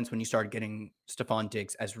made sense when you started getting Stephon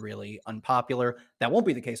Diggs as really unpopular. That won't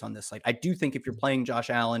be the case on this slate. I do think if you're playing Josh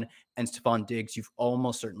Allen and Stephon Diggs, you've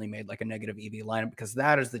almost certainly made like a negative EV lineup because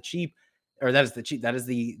that is the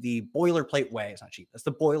boilerplate way. It's not cheap. That's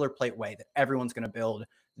the boilerplate way that everyone's going to build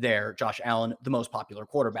their Josh Allen, the most popular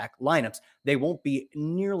quarterback lineups. They won't be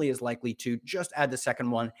nearly as likely to just add the second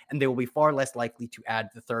one, and they will be far less likely to add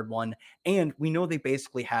the third one. And we know they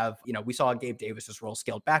basically have, we saw Gabe Davis's role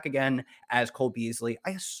scaled back again as Cole Beasley.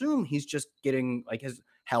 I assume he's just getting like his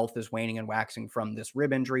health is waning and waxing from this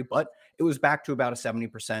rib injury, but it was back to about a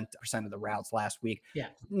 70% of the routes last week. Yeah.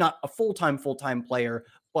 Not a full-time player,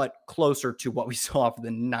 but closer to what we saw for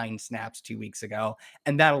the 9 snaps 2 weeks ago.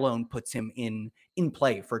 And that alone puts him in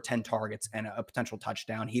play for 10 targets and a potential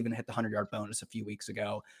touchdown. He even hit the 100-yard bonus a few weeks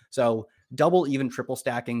ago. So double, even triple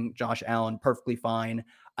stacking Josh Allen, perfectly fine.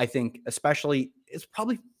 I think especially it's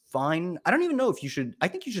probably fine. I don't even know if you should. I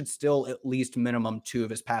think you should still at least minimum 2 of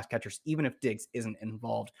his pass catchers, even if Diggs isn't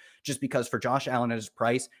involved, just because for Josh Allen at his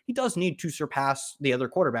price, he does need to surpass the other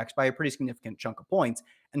quarterbacks by a pretty significant chunk of points.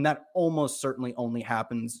 And that almost certainly only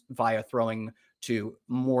happens via throwing to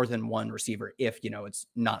more than one receiver if, it's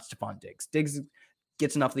not Stephon Diggs. Diggs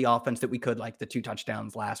gets enough of the offense that we could, like the 2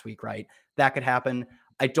 touchdowns last week, right? That could happen.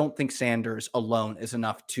 I don't think Sanders alone is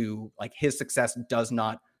enough to, like, his success does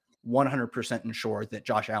not 100% ensure that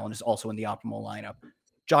Josh Allen is also in the optimal lineup.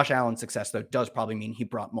 Josh Allen's success, though, does probably mean he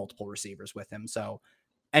brought multiple receivers with him. So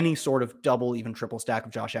any sort of double, even triple stack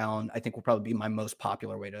of Josh Allen, I think will probably be my most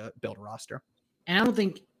popular way to build a roster. And I don't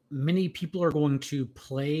think many people are going to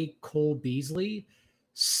play Cole Beasley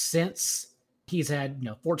since he's had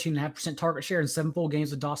 14.5% target share in 7 full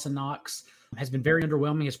games with Dawson Knox. Has been very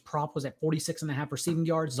underwhelming. His prop was at 46.5 receiving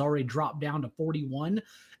yards. Has already dropped down to 41.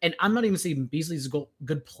 And I'm not even saying Beasley's a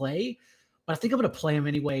good play, but I think I'm going to play him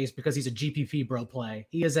anyways because he's a GPP bro play.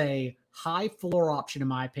 He is a high floor option, in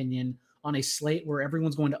my opinion, on a slate where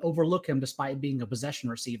everyone's going to overlook him despite being a possession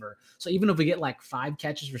receiver. So even if we get like 5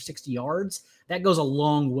 catches for 60 yards, that goes a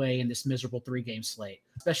long way in this miserable 3-game slate,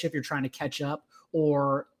 especially if you're trying to catch up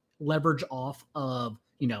or leverage off of,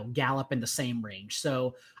 Gallup in the same range.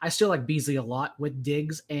 So I still like Beasley a lot with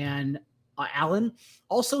Diggs and Allen.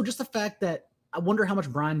 Also, just the fact that I wonder how much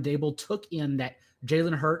Brian Daigle took in that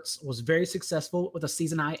Jalen Hurts was very successful with a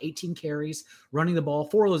season high 18 carries, running the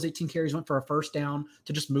ball. 4 of those 18 carries went for a first down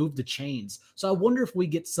to just move the chains. So I wonder if we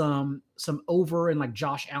get some over and like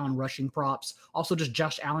Josh Allen rushing props. Also, just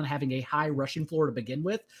Josh Allen having a high rushing floor to begin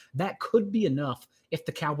with. That could be enough if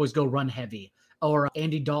the Cowboys go run heavy or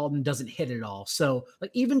Andy Dalton doesn't hit it all. So like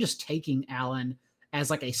even just taking Allen as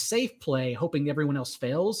like a safe play, hoping everyone else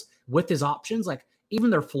fails with his options, like even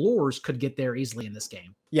their floors could get there easily in this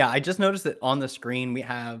game. Yeah, I just noticed that on the screen we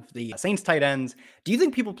have the Saints tight ends. Do you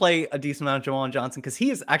think people play a decent amount of Juwan Johnson? Because he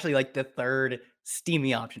is actually like the third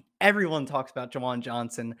steamy option. Everyone talks about Juwan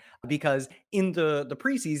Johnson because in the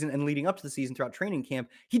preseason and leading up to the season throughout training camp,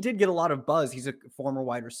 he did get a lot of buzz. He's a former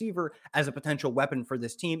wide receiver as a potential weapon for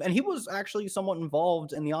this team. And he was actually somewhat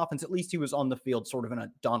involved in the offense. At least he was on the field sort of in a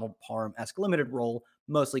Donald Parham-esque limited role,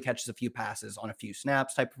 mostly catches a few passes on a few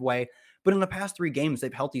snaps type of way. But in the past 3 games,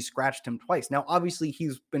 they've healthy scratched him twice. Now, obviously,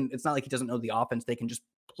 it's not like he doesn't know the offense. They can just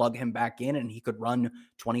plug him back in and he could run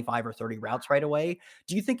 25 or 30 routes right away.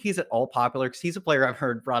 Do you think he's at all popular? Because he's a player I've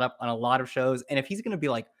heard brought up on a lot of shows. And if he's going to be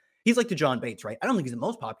like, he's like the John Bates, right? I don't think he's the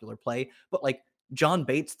most popular play, but like John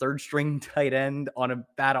Bates, 3rd string tight end on a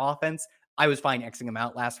bad offense, I was fine Xing him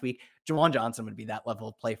out last week. Juwan Johnson would be that level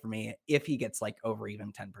of play for me if he gets like over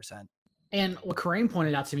even 10%. And what Kareem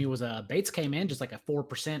pointed out to me was Bates came in just like a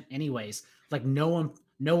 4% anyways. Like no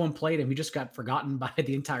one played him. He just got forgotten by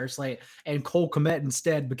the entire slate. And Cole Kmet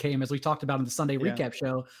instead became, as we talked about in the Sunday recap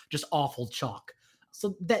show, just awful chalk.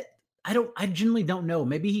 So that I genuinely don't know.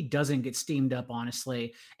 Maybe he doesn't get steamed up,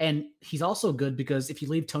 honestly. And he's also good because if you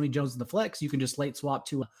leave Tony Jones in the flex, you can just late swap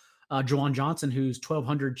to Juwan Johnson, who's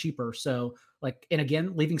 $1,200 cheaper. So like, and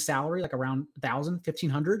again, leaving salary like around $1,000,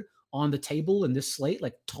 $1,500 on the table in this slate,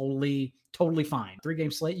 like totally fine. 3-game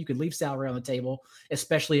slate, you could leave salary on the table,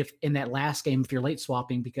 especially if in that last game, if you're late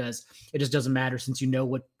swapping, because it just doesn't matter since you know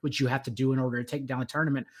what you have to do in order to take down the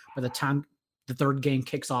tournament by the time the 3rd game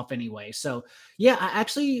kicks off anyway. So yeah, I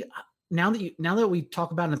actually, now that we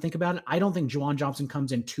talk about it and think about it, I don't think Juwan Johnson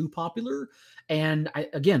comes in too popular. And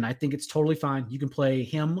I think it's totally fine. You can play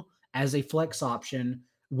him as a flex option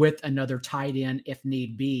with another tight end if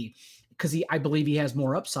need be, because I believe he has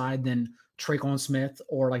more upside than Tre'Quan Smith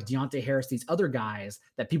or like Deontay Harris, these other guys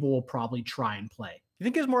that people will probably try and play. You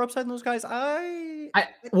think he has more upside than those guys?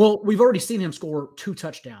 Well, we've already seen him score 2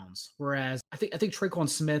 touchdowns, whereas I think Tre'Quan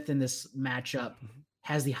Smith in this matchup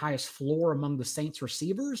has the highest floor among the Saints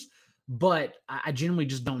receivers, but I genuinely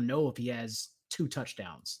just don't know if he has 2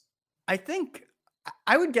 touchdowns.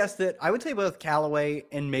 I would guess that I would say both Callaway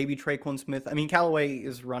and maybe Tre'Quan Smith. I mean, Callaway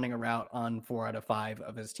is running a route on 4 out of 5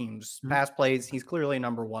 of his team's pass plays. He's clearly a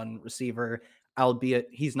number 1 receiver, albeit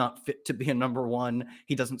he's not fit to be a number 1.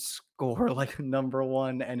 He doesn't score like a number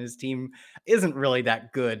 1, and his team isn't really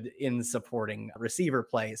that good in supporting receiver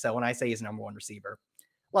play. So when I say he's a number 1 receiver,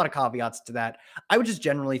 a lot of caveats to that. I would just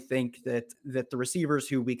generally think that the receivers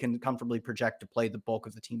who we can comfortably project to play the bulk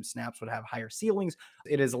of the team's snaps would have higher ceilings.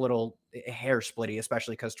 It is a little hair splitty,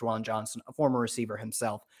 especially because Juwan Johnson, a former receiver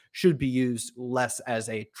himself, should be used less as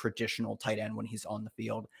a traditional tight end when he's on the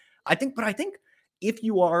field. I think if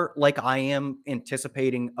you are like I am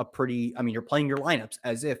anticipating you're playing your lineups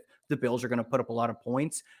as if the Bills are going to put up a lot of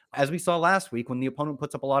points. As we saw last week, when the opponent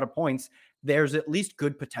puts up a lot of points, there's at least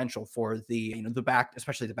good potential for the back,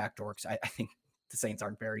 especially the back door. I think the Saints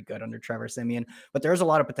aren't very good under Trevor Siemian, but there's a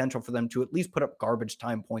lot of potential for them to at least put up garbage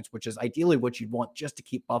time points, which is ideally what you'd want just to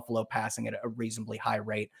keep Buffalo passing at a reasonably high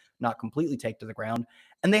rate, not completely take to the ground.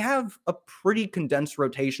 And they have a pretty condensed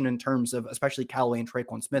rotation in terms of especially Callaway and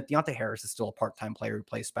Tre'Quan Smith. Deontay Harris is still a part-time player who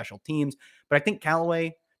plays special teams, but I think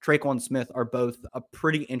Callaway, Traquan Smith are both a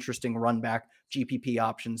pretty interesting run back GPP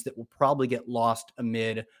options that will probably get lost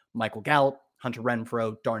amid Michael Gallup, Hunter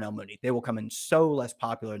Renfrow, Darnell Mooney. They will come in so less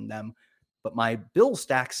popular than them. But my Bill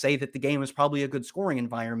stacks say that the game is probably a good scoring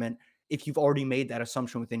environment. If you've already made that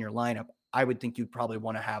assumption within your lineup, I would think you'd probably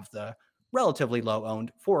want to have the relatively low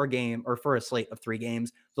owned for a game or for a slate of 3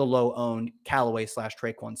 games, the low owned Callaway /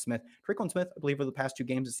 Traquan Smith. Traquan Smith, I believe, over the past 2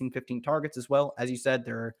 games has seen 15 targets as well. As you said,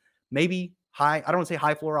 they're maybe high, I don't want to say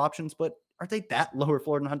high floor options, but are they that lower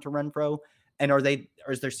floor than Hunter Renfrow? And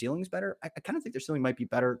is their ceilings better? I kind of think their ceiling might be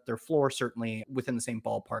better. Their floor certainly within the same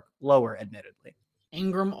ballpark, lower admittedly.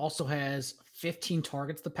 Ingram also has 15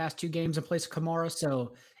 targets the past 2 games in place of Kamara.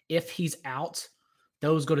 So if he's out,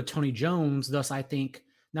 those go to Tony Jones. Thus, I think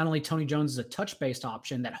not only Tony Jones is a touch-based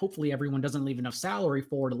option that hopefully everyone doesn't leave enough salary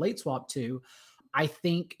for to late swap to, I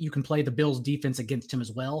think you can play the Bills defense against him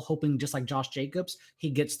as well, hoping just like Josh Jacobs, he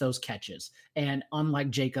gets those catches. And unlike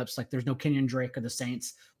Jacobs, like there's no Kenyon Drake of the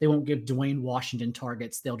Saints, they won't give Dwayne Washington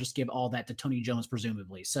targets. They'll just give all that to Tony Jones,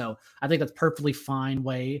 presumably. So I think that's a perfectly fine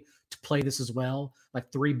way to play this as well.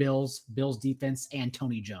 Like 3 Bills defense, and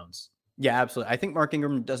Tony Jones. Yeah, absolutely. I think Mark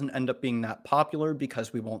Ingram doesn't end up being that popular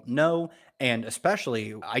because we won't know. And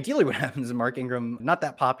especially, ideally, what happens is Mark Ingram, not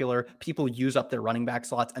that popular. People use up their running back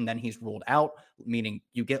slots and then he's ruled out, meaning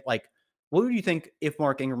you get like, what would you think if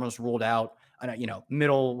Mark Ingram was ruled out,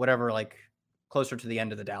 middle, whatever, like closer to the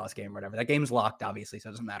end of the Dallas game or whatever. That game's locked, obviously, so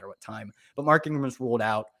it doesn't matter what time. But Mark Ingram was ruled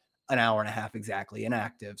out an hour and a half exactly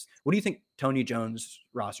inactives. What do you think Tony Jones'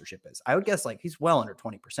 rostership is? I would guess like he's well under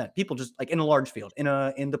 20%. People just like in a large field, in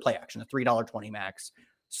the play action, a $3.20 max.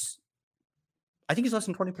 I think he's less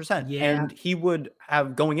than 20%. Yeah. And he would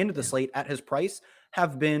have, going into the slate at his price,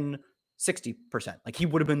 have been 60%. Like he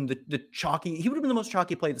would have been he would have been the most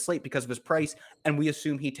chalky play of the slate because of his price. And we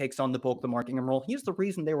assume he takes on the bulk of the Mark Ingram role. He's the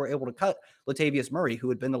reason they were able to cut Latavius Murray, who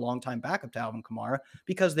had been the longtime backup to Alvin Kamara,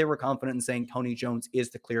 because they were confident in saying Tony Jones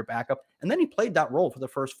is the clear backup. And then he played that role for the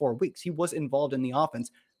first 4 weeks. He was involved in the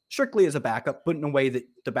offense strictly as a backup, but in a way that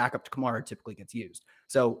the backup to Kamara typically gets used.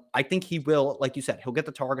 So I think he will, like you said, he'll get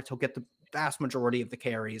the targets. He'll get the vast majority of the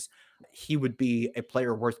carries. He would be a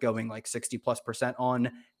player worth going like 60+%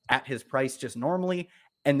 on at his price just normally.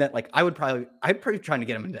 And that like, I'd probably trying to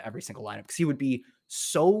get him into every single lineup because he would be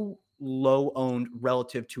so low owned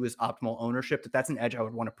relative to his optimal ownership that's an edge I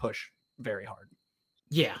would want to push very hard.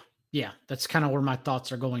 Yeah. That's kind of where my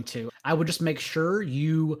thoughts are going to. I would just make sure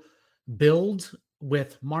you build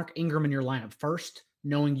with Mark Ingram in your lineup first,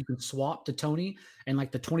 knowing you can swap to Tony and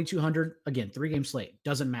like the 2,200, again, 3-game slate,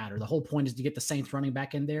 doesn't matter. The whole point is to get the Saints running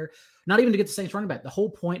back in there. Not even to get the Saints running back. The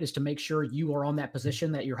whole point is to make sure you are on that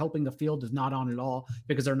position that you're hoping the field is not on at all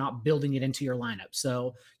because they're not building it into your lineup.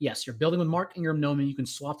 So yes, you're building with Mark Ingram, knowing you can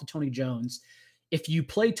swap to Tony Jones. If you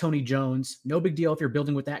play Tony Jones, no big deal if you're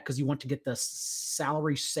building with that because you want to get the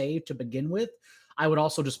salary saved to begin with. I would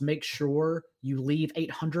also just make sure you leave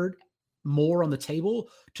 800 more on the table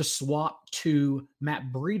to swap to Matt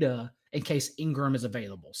Breida in case Ingram is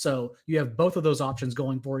available. So you have both of those options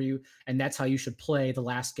going for you, and that's how you should play the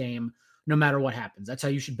last game no matter what happens. That's how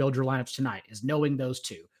you should build your lineups tonight, is knowing those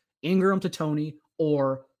two. Ingram to Tony,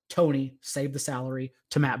 or Tony, save the salary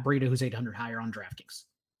to Matt Breida, who's 800 higher on DraftKings.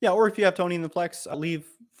 Yeah, or if you have Tony in the flex, leave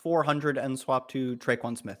 400 and swap to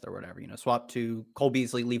Traquan Smith or whatever, swap to Cole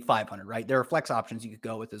Beasley, leave 500, right? There are flex options you could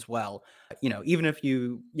go with as well. Even if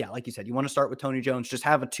you, like you said, you want to start with Tony Jones, just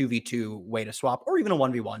have a 2v2 way to swap, or even a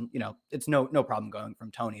 1v1, it's no problem going from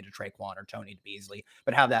Tony to Traquan or Tony to Beasley,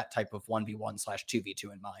 but have that type of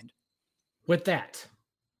 1v1/2v2 in mind. With that,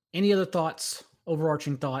 any other thoughts,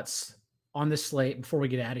 overarching thoughts on this slate before we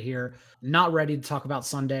get out of here? Not ready to talk about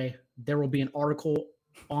Sunday. There will be an article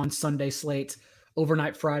on Sunday slate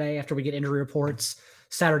overnight Friday after we get injury reports.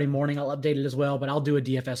 Saturday morning, I'll update it as well, but I'll do a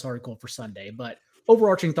DFS article for Sunday. But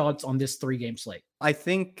overarching thoughts on this 3-game slate. I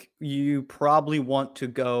think you probably want to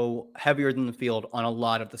go heavier than the field on a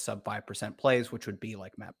lot of the sub 5% plays, which would be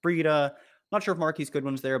like Matt Breida. Not sure if Marquise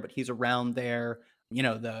Goodwin's there, but he's around there.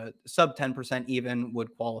 The sub 10% even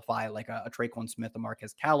would qualify like a Traquan Smith, a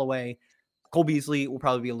Marquez Callaway. Cole Beasley will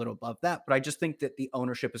probably be a little above that, but I just think that the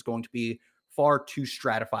ownership is going to be far too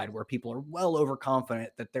stratified where people are well overconfident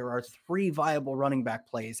that there are 3 viable running back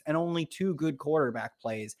plays and only 2 good quarterback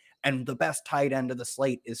plays. And the best tight end of the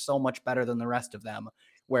slate is so much better than the rest of them.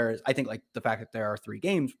 Whereas I think like the fact that there are 3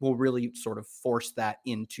 games will really sort of force that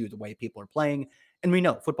into the way people are playing. And we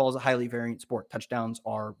know football is a highly variant sport. Touchdowns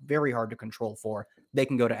are very hard to control for. They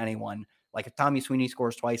can go to anyone. Like if Tommy Sweeney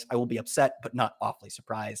scores twice, I will be upset, but not awfully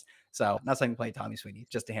surprised. So not saying to play Tommy Sweeney,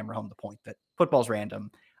 just to hammer home the point that football's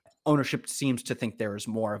random. Ownership seems to think there is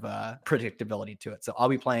more of a predictability to it. So I'll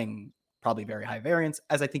be playing probably very high variance,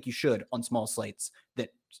 as I think you should on small slates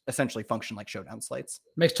that essentially function like showdown slates.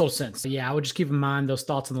 Makes total sense. Yeah, I would just keep in mind those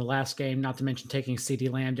thoughts on the last game, not to mention taking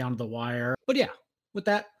CeeDee Lamb down to the wire. But yeah, with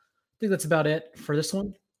that, I think that's about it for this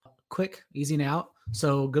one. Quick, easy and out.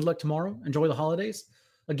 So good luck tomorrow. Enjoy the holidays.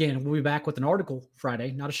 Again, we'll be back with an article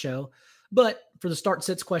Friday, not a show. But for the start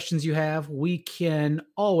sits questions you have, we can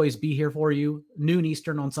always be here for you, noon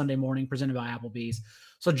Eastern on Sunday morning, presented by Applebee's.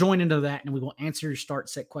 So join into that, and we will answer your start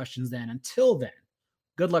sit questions then. Until then,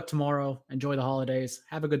 good luck tomorrow. Enjoy the holidays.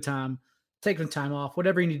 Have a good time. Take some time off.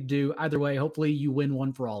 Whatever you need to do. Either way, hopefully you win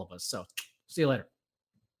one for all of us. So see you later.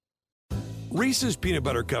 Reese's peanut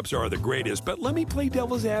butter cups are the greatest, but let me play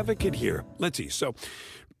devil's advocate here. Let's see. So,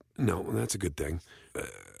 no, that's a good thing.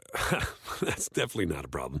 That's definitely not a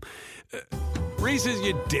problem. Reese's,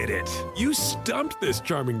 you did it. You stumped this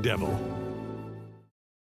charming devil.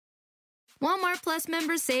 Walmart Plus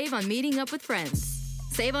members save on meeting up with friends.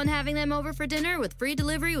 Save on having them over for dinner with free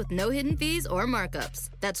delivery with no hidden fees or markups.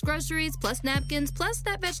 That's groceries, plus napkins, plus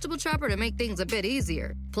that vegetable chopper to make things a bit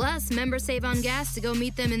easier. Plus, members save on gas to go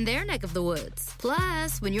meet them in their neck of the woods.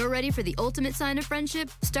 Plus, when you're ready for the ultimate sign of friendship,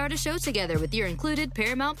 start a show together with your included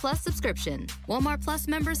Paramount Plus subscription. Walmart Plus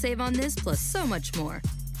members save on this plus so much more.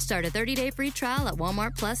 Start a 30-day free trial at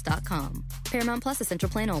walmartplus.com. Paramount Plus Essential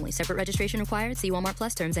Plan only. Separate registration required. See Walmart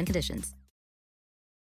Plus terms and conditions.